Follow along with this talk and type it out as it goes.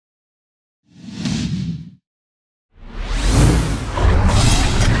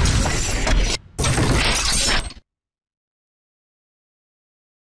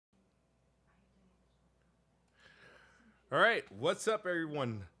All right, what's up,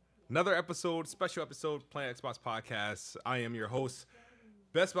 everyone? Another episode, special episode, Playing Xbox Podcast. I am your host,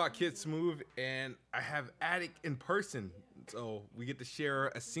 Best Bot Kid Smooth, and I have Addict in person. So we get to share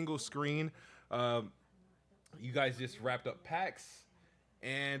a single screen. You guys just wrapped up PAX,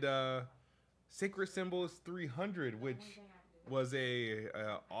 and Sacred Symbols 300, which was a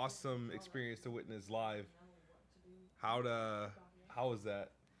awesome experience to witness live. How was that?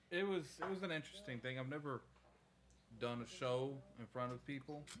 It was an interesting thing. I've never done a show in front of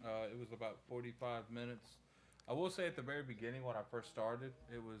people. It was about 45 minutes. I will say at the very beginning when I first started,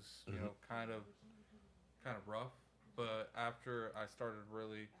 it was kind of rough. But after I started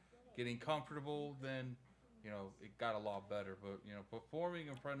really getting comfortable, then it got a lot better. But performing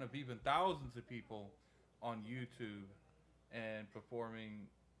in front of even thousands of people on YouTube and performing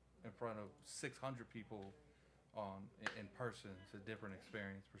in front of 600 people in person, it's a different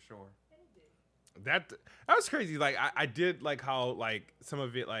experience for sure. That was crazy. Like I did like how like some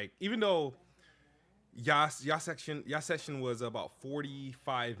of it, like even though y'all session was about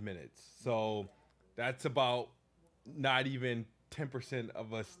 45 minutes, so that's about not even 10%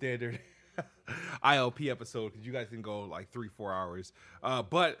 of a standard ILP episode, because you guys can go like 3-4 hours.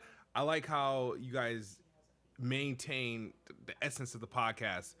 But I like how you guys maintain the essence of the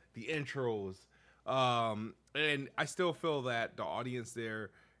podcast, the intros, and I still feel that the audience there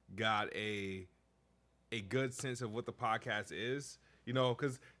got a good sense of what the podcast is,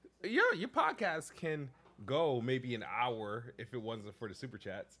 because your podcast can go maybe an hour if it wasn't for the super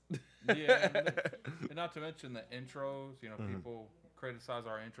chats. Yeah, and not to mention the intros. People criticize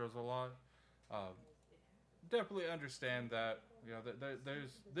our intros a lot. Definitely understand that.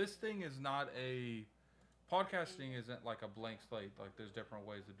 There's this thing is not a podcasting isn't like a blank slate. Like there's different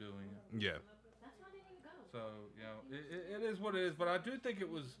ways of doing it. Yeah. So it is what it is. But I do think it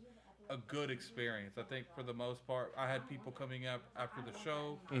was a good experience. I think for the most part, I had people coming up after the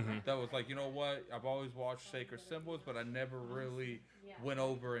show that was like, you know what, I've always watched Sacred Symbols, but I never really went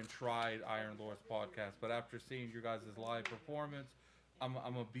over and tried Iron Lord's podcast. But after seeing your guys' live performance, I'm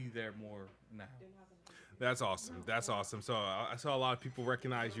gonna be there more now. That's awesome. So I saw a lot of people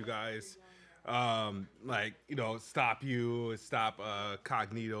recognize you guys, stop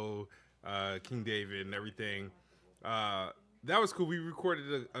Cognito, King David, and everything. That was cool. We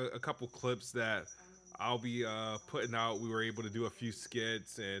recorded a couple clips that I'll be putting out. We were able to do a few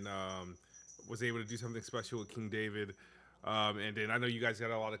skits and was able to do something special with King David. And then I know you guys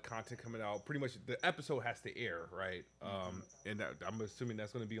got a lot of content coming out. Pretty much the episode has to air, right? And I'm assuming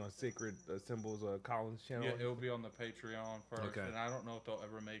that's going to be on Sacred Symbols Collins channel. Yeah, it'll be on the Patreon first. Okay. And I don't know if they'll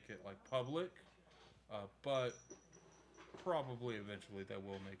ever make it like public, but probably eventually they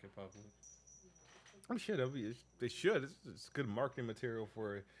will make it public. I'm sure they should. It's good marketing material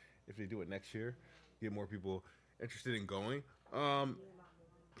for if they do it next year. Get more people interested in going.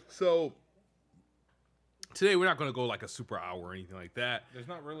 So today we're not going to go like a super hour or anything like that. There's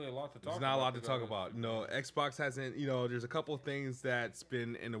not really a lot to talk about. There's not a lot to talk about. Xbox hasn't, there's a couple of things that's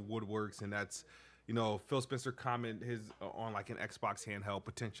been in the woodworks, and that's, Phil Spencer comment on like an Xbox handheld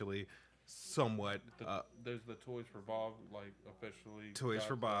potentially somewhat. There's the Toys for Bob, like officially. Toys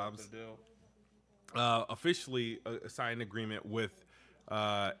for Bob's. The deal. Officially signed an agreement with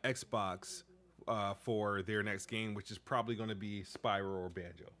Xbox for their next game, which is probably going to be Spyro or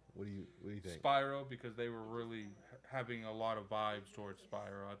Banjo. What do you think? Spyro, because they were really having a lot of vibes towards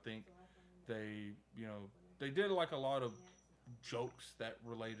Spyro. I think they did like a lot of jokes that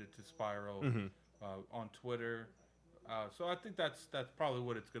related to Spyro on Twitter. So I think that's probably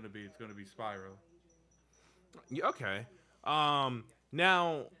what it's going to be. It's going to be Spyro. Yeah, okay.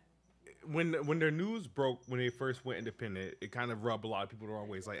 Now, when their news broke when they first went independent, it kind of rubbed a lot of people the wrong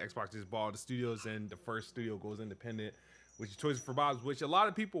way. It's like Xbox just bought the studios, and the first studio goes independent, which is Toys for Bob's, which a lot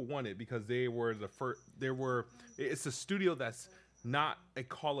of people wanted because they were the first. It's a studio that's not a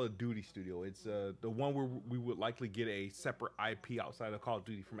Call of Duty studio. It's the one where we would likely get a separate IP outside of Call of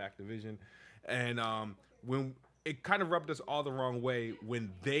Duty from Activision, and when it kind of rubbed us all the wrong way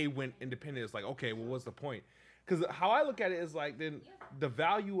when they went independent. It's like, okay, well, what's the point? Because how I look at it is like, then the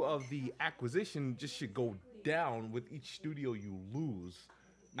value of the acquisition just should go down with each studio you lose.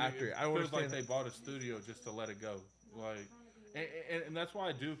 After I don't feels understand. like they bought a studio just to let it go. Like, and that's why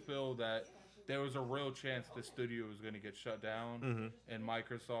I do feel that there was a real chance the studio was going to get shut down, and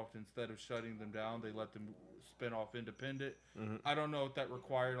Microsoft, instead of shutting them down, they let them spin off independent. I don't know if that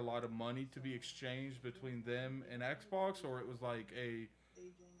required a lot of money to be exchanged between them and Xbox, or it was like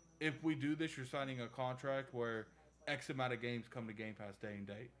if we do this, you're signing a contract where X amount of games come to Game Pass day and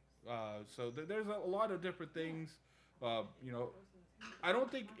date. So there's a lot of different things. I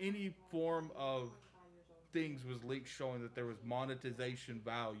don't think any form of things was leaked showing that there was monetization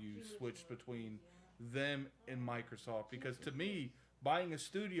value switched between them and Microsoft. Because to me, buying a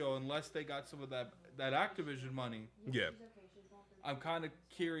studio, unless they got some of that Activision money, Yeah. I'm kind of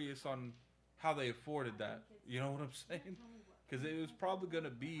curious on how they afforded that. You know what I'm saying? Because it was probably going to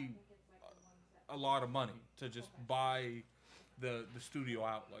be a lot of money to just buy the studio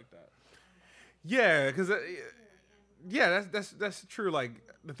out like that. Yeah, because yeah, that's true. Like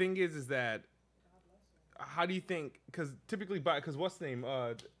the thing is that how do you think? Because typically, because what's the name?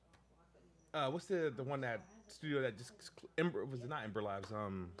 What's the one that studio that just was it not Ember Labs?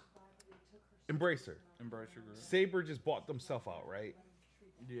 Embracer. Embracer Group. Saber just bought themselves out, right?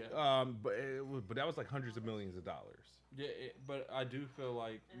 Yeah. But that was like hundreds of millions of dollars. Yeah, but I do feel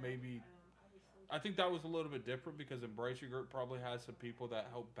like maybe I think that was a little bit different because Embracer Group probably has some people that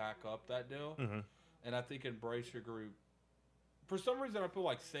help back up that deal, and I think Embracer Group, for some reason, I feel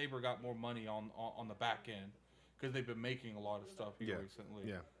like Saber got more money on the back end because they've been making a lot of stuff here recently.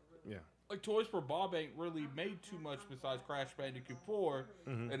 Yeah. Like Toys for Bob ain't really made too much besides Crash Bandicoot 4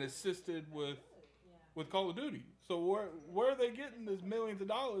 and assisted with Call of Duty. So where are they getting this millions of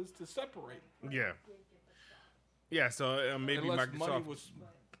dollars to separate? Yeah. Yeah, so maybe unless Microsoft money was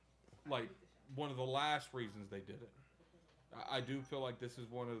like one of the last reasons they did it. I do feel like this is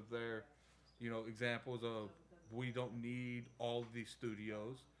one of their, examples of we don't need all of these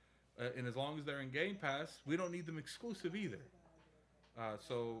studios, and as long as they're in Game Pass, we don't need them exclusive either.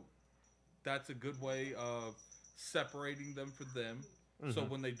 So that's a good way of separating them for them. So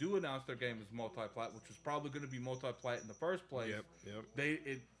when they do announce their game as multi-plat, which was probably going to be multi-plat in the first place,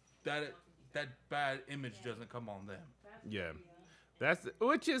 that bad image doesn't come on them. Yeah,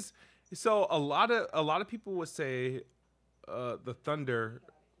 so a lot of people would say the thunder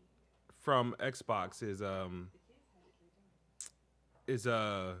from Xbox is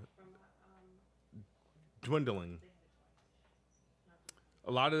dwindling.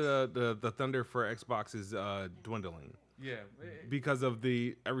 A lot of the thunder for Xbox is dwindling. Yeah, because of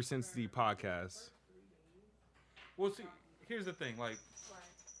ever since the podcast. Well, see, here's the thing. Like,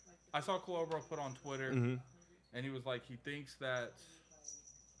 I saw Colobro put on Twitter, and he was like, he thinks that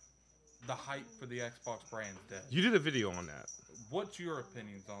the hype for the Xbox brand's dead. You did a video on that. What's your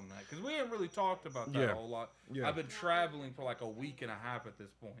opinions on that? Because we haven't really talked about that a whole lot. Yeah. I've been traveling for like a week and a half at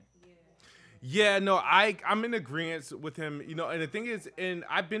this point. Yeah, no, I'm in agreement with him. And the thing is, and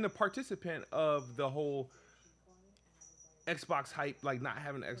I've been a participant of the whole Xbox hype, like not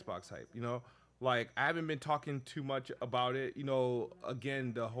having Xbox hype, like I haven't been talking too much about it.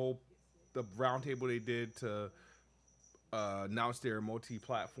 Again, the roundtable they did to announce their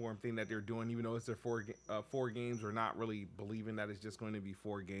multi-platform thing that they're doing, even though it's their four games, we're not really believing that it's just going to be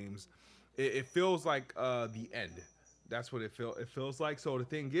 4 games. It feels like the end. That's what it feels like. So the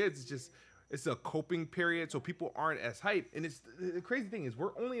thing is, it's a coping period, so people aren't as hyped. And the crazy thing is,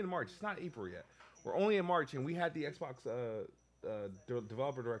 we're only in March. It's not April yet. We're only in March, and we had the Xbox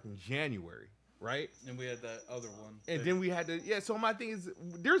developer direct in January, right? And we had that other one. And then we had so my thing is,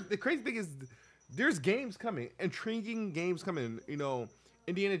 the crazy thing is, there's games coming, intriguing games coming.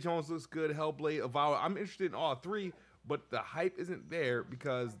 Indiana Jones looks good, Hellblade, Avowed. I'm interested in all 3, but the hype isn't there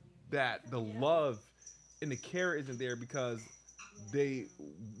because the love and the care isn't there because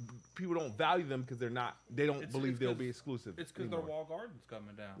people don't value them because they don't believe they'll be exclusive. It's because their wall garden's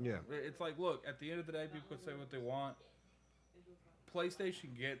coming down. Yeah. It's like, look, at the end of the day, people can say what they want.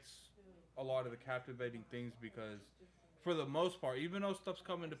 PlayStation gets a lot of the captivating things because, for the most part, even though stuff's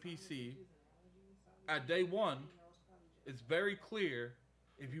coming to PC, at day one, it's very clear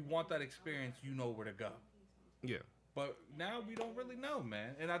if you want that experience, you know where to go. Yeah. But now we don't really know,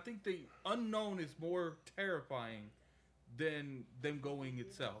 man. And I think the unknown is more terrifying than them going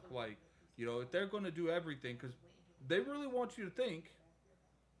itself. Like, if they're going to do everything, because they really want you to think,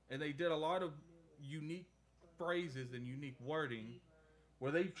 and they did a lot of unique phrases and unique wording,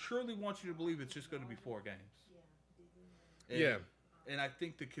 where they truly want you to believe it's just going to be 4 games. And I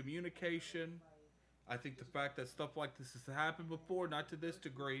think the communication, I think the fact that stuff like this has happened before, not to this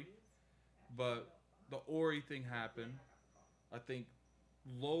degree, but the Ori thing happened. I think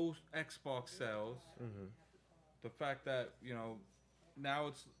low Xbox sales. The fact that now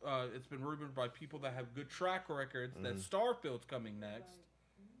it's been rumored by people that have good track records that Starfield's coming next.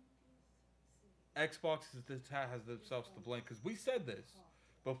 Xbox has themselves to blame because we said this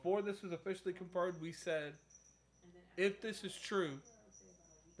before this was officially confirmed. We said if this is true,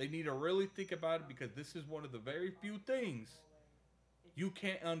 they need to really think about it because this is one of the very few things you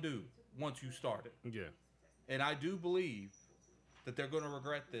can't undo once you start it. Yeah. And I do believe that they're going to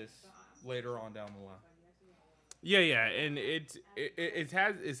regret this later on down the line. Yeah, and it's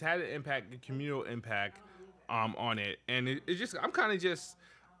had an impact, a communal impact. on it, and it's just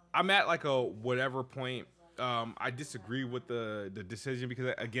I'm at like a whatever point. I disagree with the decision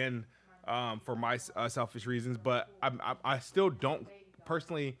because again, for my selfish reasons, but I still don't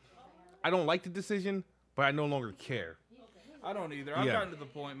personally. I don't like the decision, but I no longer care. I don't either. I've Yeah. gotten to the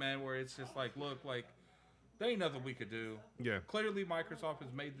point, man, where it's just like, look, like, there ain't nothing we could do. Yeah. Clearly, Microsoft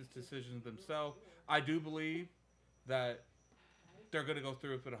has made this decision themselves. I do believe that they're going to go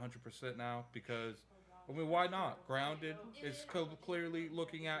through it at 100% now because, I mean, why not? Grounded is clearly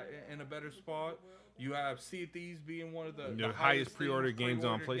looking at in a better spot. You have Sea of Thieves being one of the highest pre-order games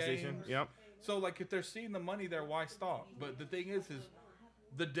on PlayStation. Games. Yep. So, like, if they're seeing the money there, why stop? But the thing is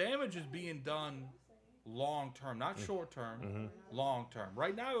the damage is being done long term, not short term, long term.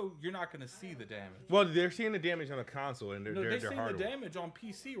 Right now, you're not going to see the damage. Well, they're seeing the damage on a console, and they're seeing the damage on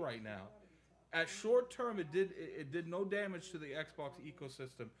PC right now. At short term, it did no damage to the Xbox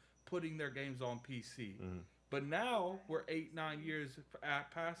ecosystem putting their games on PC. But now we're 8-9 years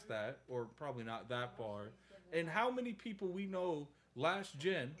past that, or probably not that far. And how many people we know last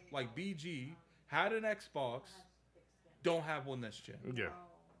gen, like BG, had an Xbox, don't have one this gen? Yeah.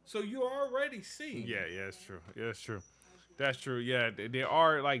 So you're already seeing. Yeah, it's true. Yeah, it's true. That's true. Yeah, they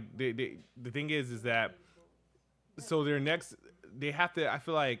are like the thing is that so their next they have to. I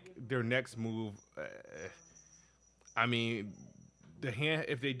feel like their next move. I mean,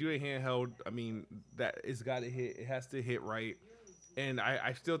 if they do a handheld, I mean that it's got to hit. It has to hit right. And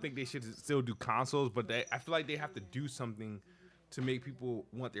I still think they should still do consoles, but I feel like they have to do something to make people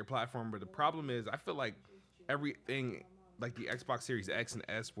want their platform. But the problem is, I feel like everything, like the Xbox Series X and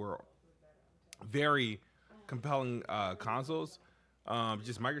S, were very compelling consoles.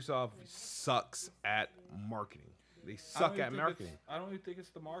 Just Microsoft sucks at marketing. They suck at marketing. I don't even think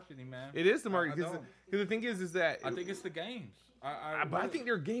it's the marketing, man. It is the marketing. Because the thing is that I think it's the games. But I think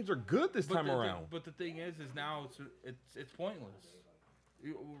their games are good this time around. But the thing is now it's pointless.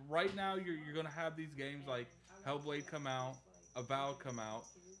 Right now, you're gonna have these games like Hellblade come out, Avowed come out,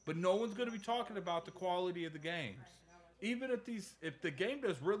 but no one's gonna be talking about the quality of the games. Even if the game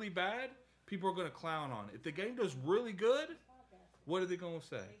does really bad, people are gonna clown on it. If the game does really good, what are they gonna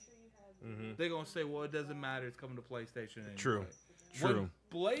say? They're gonna say, "Well, it doesn't matter. It's coming to PlayStation anyway." True. When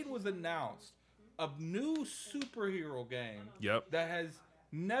Blade was announced, a new superhero game that has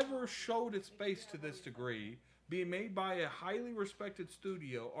never showed its face to this degree, being made by a highly respected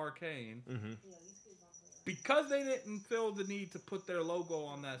studio, Arcane, because they didn't feel the need to put their logo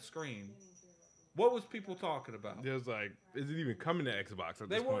on that screen. What was people talking about? It was like, is it even coming to Xbox?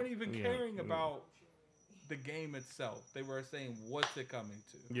 They weren't even caring about the game itself. They were saying, what's it coming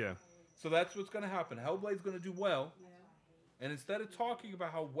to? Yeah. So that's what's going to happen. Hellblade's going to do well. And instead of talking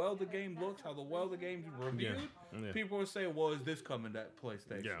about how well the game looks, how well the game's reviewed, people will say, well, is this coming to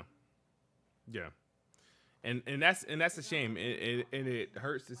PlayStation? Yeah. And that's a shame. And it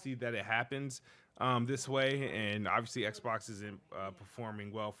hurts to see that it happens this way. And obviously Xbox isn't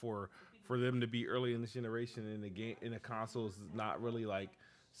performing well for them to be early in this generation in the game, in the consoles, not really like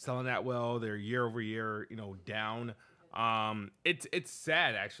selling that well. They're year over year, down. It's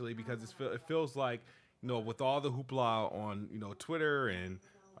sad actually because it feels like, with all the hoopla on, Twitter and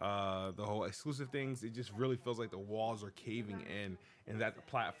the whole exclusive things, it just really feels like the walls are caving in, and that the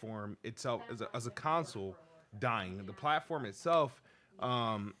platform itself as a console dying. The platform itself,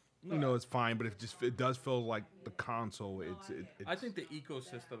 it's fine, but it does feel like the console. It's I think the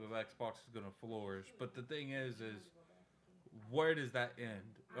ecosystem of Xbox is going to flourish, but the thing is where does that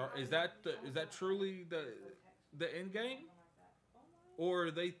end? Or is that truly the end game? Or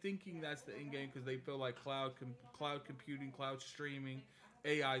are they thinking that's the end game because they feel like cloud computing, cloud streaming,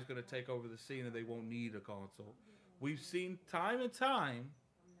 AI is going to take over the scene and they won't need a console? We've seen time and time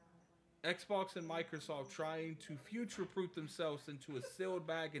Xbox and Microsoft trying to future-proof themselves into a sealed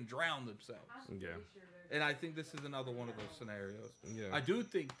bag and drown themselves. Yeah. And I think this is another one of those scenarios. Yeah. I do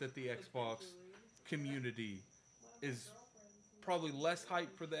think that the Xbox community is probably less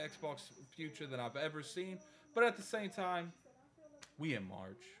hyped for the Xbox future than I've ever seen. But at the same time, we in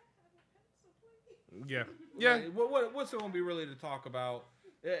March. Yeah. What's there going to be really to talk about?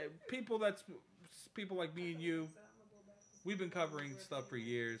 People like me and you, we've been covering stuff for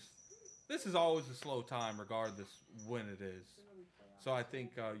years. This is always a slow time, regardless when it is. So I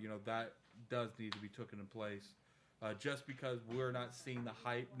think that does need to be taken in place. Just because we're not seeing the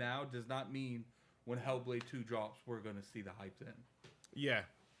hype now does not mean when Hellblade 2 drops, we're going to see the hype then. Yeah.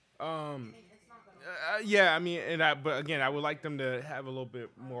 I mean, but again, I would like them to have a little bit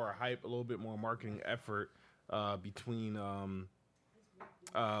more hype, a little bit more marketing effort between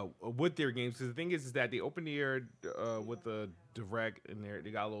with their games. Because the thing is that they opened the year with the direct, and they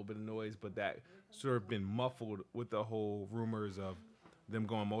got a little bit of noise, but that sort of been muffled with the whole rumors of them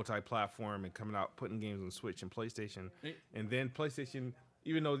going multi-platform and coming out putting games on Switch and PlayStation, and then PlayStation.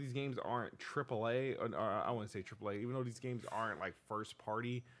 Even though these games aren't AAA, or I wouldn't say AAA, even though these games aren't like first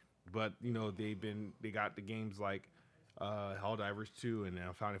party, but you know they got the games like Helldivers 2 and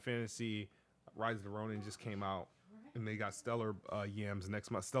Final Fantasy, Rise of the Ronin just came out, and they got Stellar Yams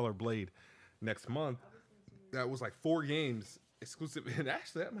next month, Stellar Blade next month. That was like 4 games exclusive, and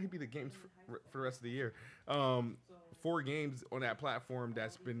actually that might be the games for the rest of the year. 4 games on that platform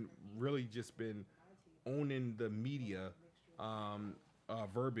that's been really just been owning the media.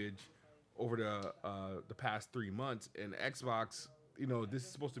 Verbiage over the past 3 months, and Xbox, you know, this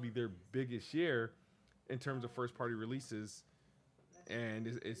is supposed to be their biggest year in terms of first party releases, and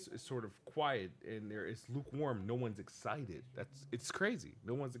it's sort of quiet and it's lukewarm. No one's excited. It's crazy.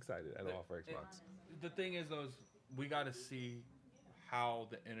 No one's excited at all for Xbox. The thing is, though, is we got to see how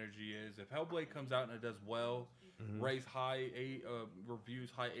the energy is. If Hellblade comes out and it does well, raise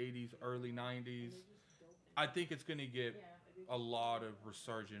reviews high 80s, early 90s, I think it's going to get a lot of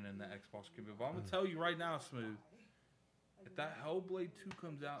resurgence in the Xbox community. But I'm going to tell you right now, Smooth, if that Hellblade 2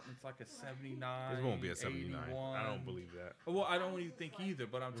 comes out and it's like a 79, it won't be a 79. 81, I don't believe that. Well, I don't even think either,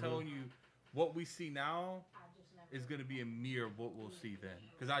 but I'm telling you, what we see now is going to be a mirror of what we'll see then.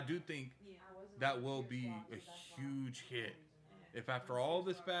 Because I do think that will be a huge hit. If after all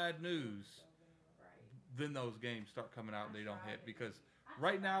this bad news, then those games start coming out and they don't hit. Because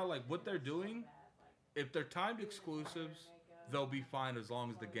right now, like what they're doing, if they're timed exclusives, they'll be fine as long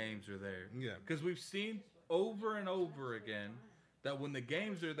as the games are there. Yeah. Because we've seen over and over again that when the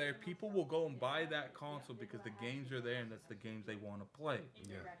games are there, people will go and buy that console because the games are there and that's the games they want to play.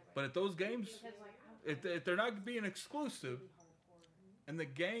 Yeah. But if those games, if they're not being exclusive and the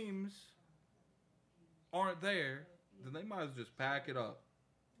games aren't there, then they might as well just pack it up.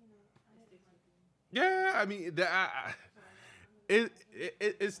 Yeah, I mean,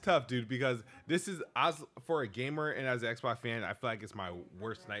 it's tough, dude, because this is, for a gamer and as an Xbox fan, I feel like it's my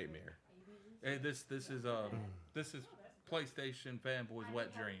worst nightmare. Hey, this is PlayStation fanboy's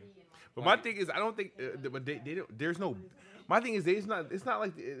wet dream. But my thing is, I don't think, but they don't. There's no. My thing is, it's not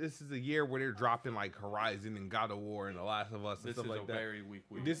like this is a year where they're dropping like Horizon and God of War and The Last of Us and stuff like that. This is a very weak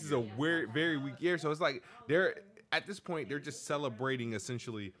week. This is a very weak year. So it's like they're at this point they're just celebrating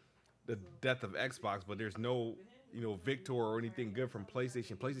essentially the death of Xbox, but there's no, you know, victor or anything good from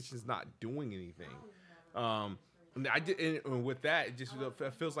PlayStation. PlayStation's not doing anything. And with that, it just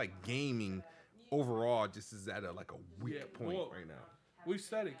feels like gaming overall just is at a weak point right now. We've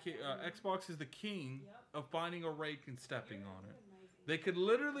said it. Xbox is the king of finding a rake and stepping on it. They could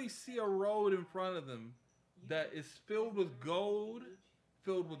literally see a road in front of them that is filled with gold,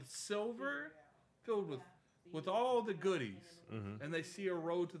 filled with silver, filled with all the goodies. And they see a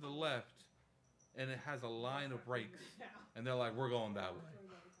road to the left, and it has a line of rakes. And they're like, we're going that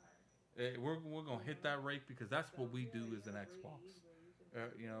way. We're going to hit that rake because that's what we do as an Xbox.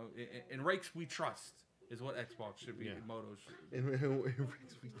 You know, and rakes we trust is what Xbox should be. Yeah. Moto should be.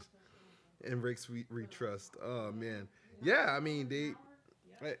 And rakes we trust. Oh, man. Yeah, I mean,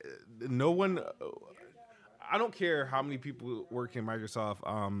 no one, I don't care how many people work in Microsoft.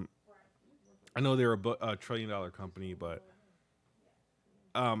 I know they're a $1 trillion company, but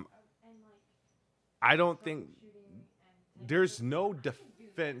I don't think there's no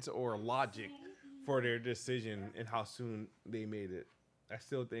defense or logic for their decision and how soon they made it. I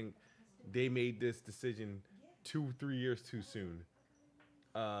still think they made this decision 2-3 years too soon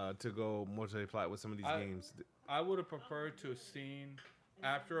to go multi-plat with some of these games. I would have preferred to have seen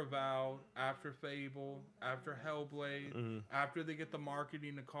after Avowed, after Fable, after Hellblade, after they get the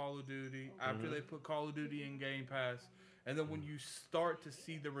marketing to Call of Duty, after they put Call of Duty in Game Pass, and then when you start to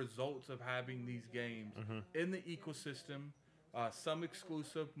see the results of having these games in the ecosystem, some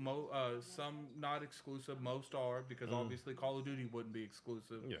exclusive, some not exclusive, most are, because obviously Call of Duty wouldn't be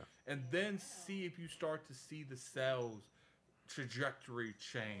exclusive. Yeah. And then see if you start to see the sales trajectory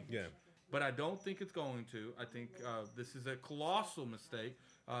change. Yeah. But I don't think it's going to. I think this is a colossal mistake.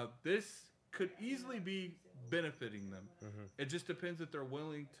 This could easily be benefiting them. It just depends if they're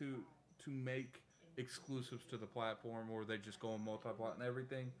willing to make exclusives to the platform, or they just go on multi-plat and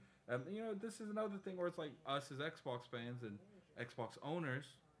everything. You know, this is another thing where it's like us as Xbox fans and Xbox owners,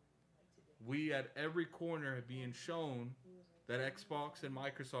 we at every corner are being shown that Xbox and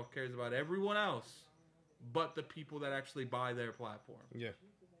Microsoft cares about everyone else but the people that actually buy their platform. Yeah.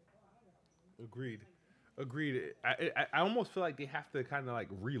 Agreed. I almost feel like they have to kind of like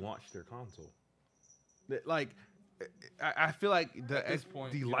relaunch their console. Like, I feel like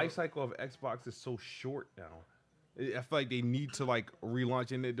the life cycle of Xbox is so short now. I feel like they need to like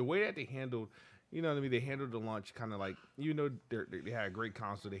relaunch, and the way that they handled You know what I mean? They handled the launch kind of like, they had a great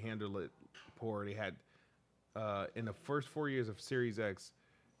console. They handled it poor. They had in the first 4 years of Series X,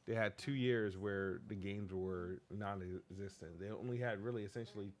 they had 2 years where the games were non-existent. They only had really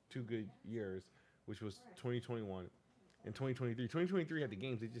essentially 2 good years, which was 2021 and 2023. 2023 had the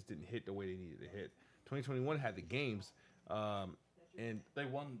games; they just didn't hit the way they needed to hit. 2021 had the games, and They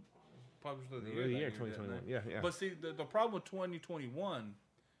won Publisher of the yeah, Year. 2021, yeah. But see, the problem with 2021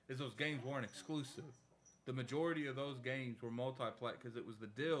 is those games weren't exclusive. The majority of those games were multi-plat because it was the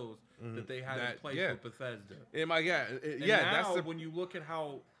deals that they had in place with Bethesda. And my God, And now, when you look at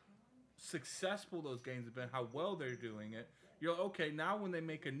how successful those games have been, how well they're doing it, you're like, okay, now when they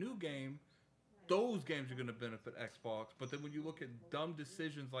make a new game, those games are going to benefit Xbox. But then when you look at dumb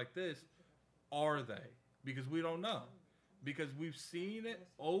decisions like this, are they? Because we don't know. Because we've seen it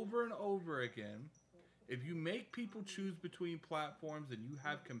over and over again. If you make people choose between platforms and you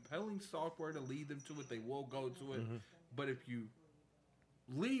have compelling software to lead them to it, they will go to it. But if you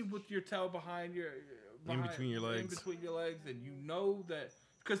leave with your tail in between your legs, and you know that,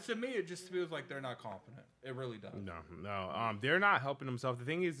 because to me it just feels like they're not confident. It really does. No. They're not helping themselves. The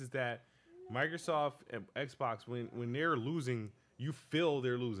thing is that Microsoft and Xbox, when they're losing, you feel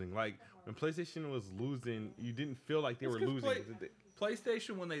they're losing. Like when PlayStation was losing, you didn't feel like they were losing.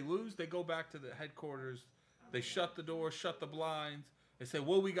 PlayStation, when they lose, they go back to the headquarters. They shut the door, shut the blinds. They say,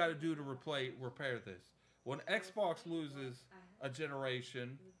 what we got to do to repair this. When Xbox loses a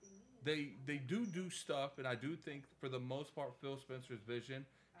generation, they do stuff, and I do think for the most part, Phil Spencer's vision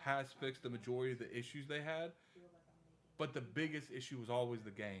has fixed the majority of the issues they had. But the biggest issue was always the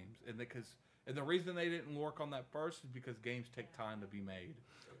games, and the reason they didn't work on that first is because games take time to be made.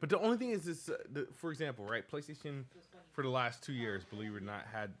 But the only thing is this, for example, right? PlayStation for the last 2 years, believe it or not,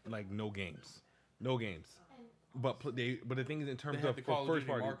 had like no games. But the thing is, in terms of first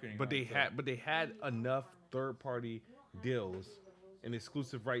party, but they had enough third party deals and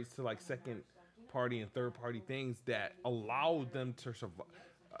exclusive rights to like second party and third party things that allowed them to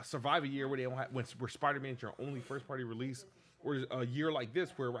survive a year where they don't have, where Spider-Man's your only first party release, or a year like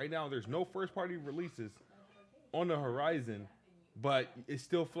this where right now there's no first party releases on the horizon. But it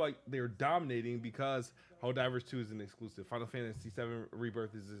still feel like they're dominating because Helldivers 2 is an exclusive. Final Fantasy 7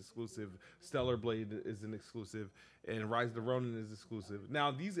 Rebirth is exclusive. Stellar Blade is an exclusive. And Rise of the Ronin is exclusive.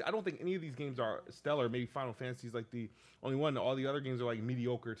 Now, I don't think any of these games are stellar. Maybe Final Fantasy is like the only one. All the other games are like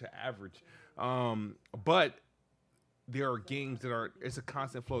mediocre to average. But there are games it's a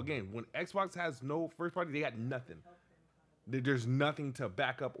constant flow of game. When Xbox has no first party, they got nothing. There's nothing to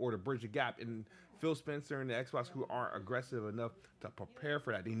back up or to bridge a gap. And Phil Spencer and the Xbox crew aren't aggressive enough to prepare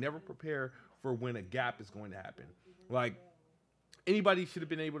for that. They never prepare for when a gap is going to happen. Like, anybody should have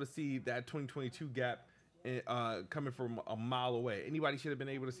been able to see that 2022 gap coming from a mile away. Anybody should have been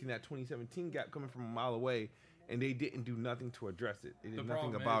able to see that 2017 gap coming from a mile away, and they didn't do nothing to address it. They did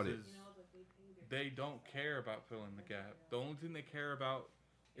nothing about it. They don't care about filling the gap. The only thing they care about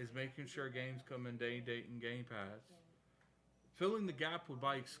is making sure games come in day and date and Game Pass. Filling the gap would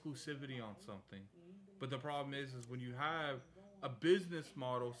buy exclusivity on something. But the problem is when you have a business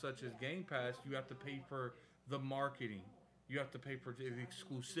model such as Game Pass, you have to pay for the marketing. You have to pay for the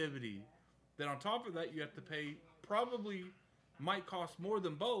exclusivity. Then on top of that, you have to pay, probably might cost more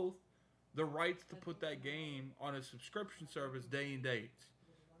than both, the rights to put that game on a subscription service day and date.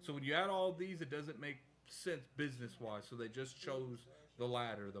 So when you add all these, it doesn't make sense business-wise. So they just chose the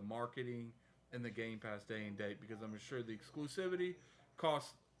latter, the marketing and the Game Pass day and date, because I'm sure the exclusivity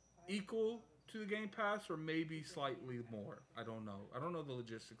costs equal to the Game Pass or maybe slightly more. I don't know. I don't know the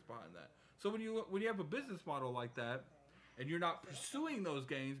logistics behind that. So when you have a business model like that and you're not pursuing those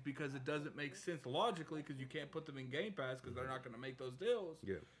games because it doesn't make sense logically because you can't put them in Game Pass because they're not going to make those deals,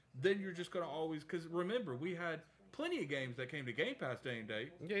 then you're just going to always, because remember, we had plenty of games that came to Game Pass day and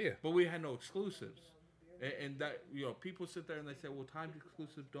date, but we had no exclusives. And that, people sit there and they say, well, timed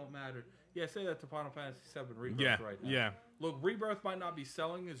exclusives don't matter. Yeah, say that to Final Fantasy VII Rebirth right now. Yeah. Look, Rebirth might not be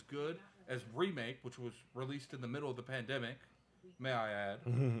selling as good as Remake, which was released in the middle of the pandemic, may I add.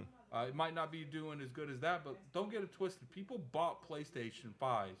 It might not be doing as good as that, but don't get it twisted. People bought PlayStation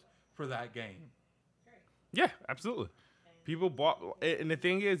 5s for that game. Yeah, absolutely. People bought, and the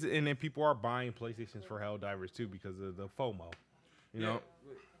thing is, and then people are buying PlayStations for Helldivers too because of the FOMO. You know?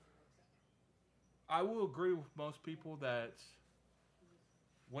 I will agree with most people that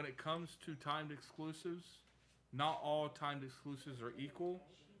when it comes to timed exclusives, not all timed exclusives are equal,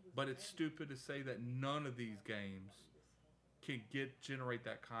 but it's stupid to say that none of these games can generate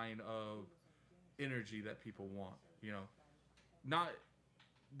that kind of energy that people want.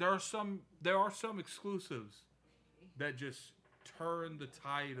 There are some exclusives that just turn the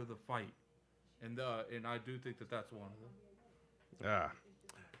tide of the fight. And I do think that that's one of them. Ah.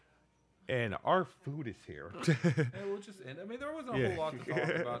 And our food is here. And we'll just end. I mean, there wasn't a whole lot to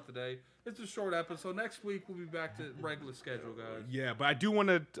talk about today. It's a short episode. Next week we'll be back to regular schedule, guys. Yeah, but I do want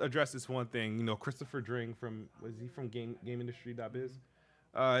to address this one thing. You know, Christopher Dring from GameIndustry.biz.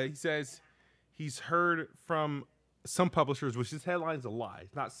 He says he's heard from some publishers, which this headline's a lie.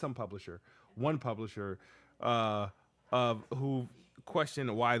 It's not some publisher. One publisher who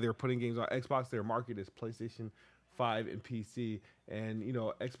questioned why they're putting games on Xbox. Their market is PlayStation 5 and PC, and you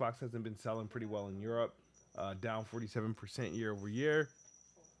know Xbox hasn't been selling pretty well in Europe, down 47% year over year.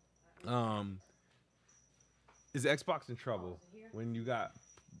 Is Xbox in trouble when you got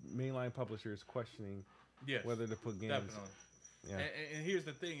mainline publishers questioning whether to put games? Definitely. Yeah. And here's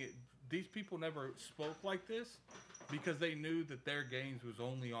the thing: these people never spoke like this because they knew that their games was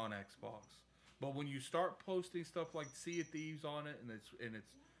only on Xbox. But when you start posting stuff like Sea of Thieves on it, and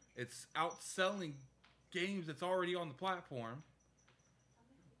it's outselling games that's already on the platform,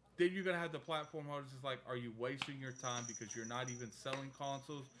 then you're gonna have the platform holders just like, are you wasting your time because you're not even selling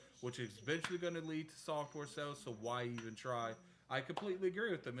consoles, which is eventually gonna lead to software sales, so why even try? I completely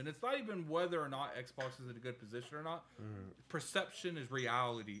agree with them. And it's not even whether or not Xbox is in a good position or not. Mm-hmm. Perception is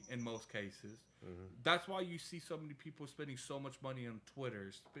reality in most cases. Mm-hmm. That's why you see so many people spending so much money on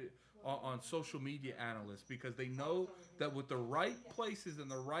Twitter, on social media analysts, because they know that with the right places and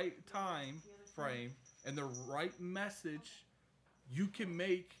the right time frame and the right message, you can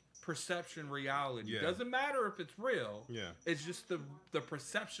make perception reality. It doesn't matter if it's real. Yeah. It's just the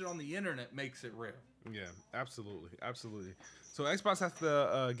perception on the internet makes it real. Yeah, absolutely. Absolutely. So Xbox has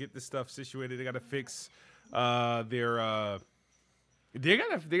to get this stuff situated. They got to fix their they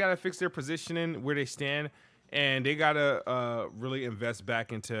gotta fix their positioning, where they stand, and they gotta really invest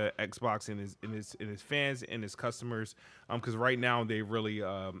back into Xbox and his fans and his customers. Because right now they really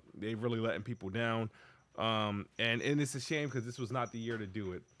letting people down. And it's a shame because this was not the year to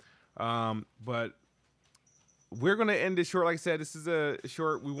do it. But we're going to end this short. Like I said, this is a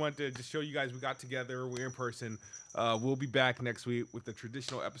short. We want to just show you guys we got together. We're in person. We'll be back next week with the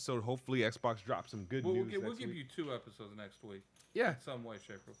traditional episode. Hopefully Xbox drops some good news. We'll give you 2 episodes next week. Yeah. In some way,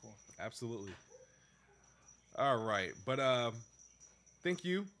 shape, or form. Absolutely. All right. But thank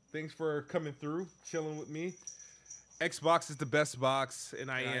you. Thanks for coming through, chilling with me. Xbox is the best box,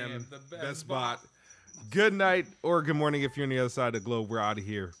 and I am the best bot. Good night or good morning if you're on the other side of the globe. We're out of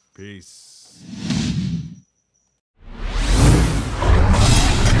here. Peace.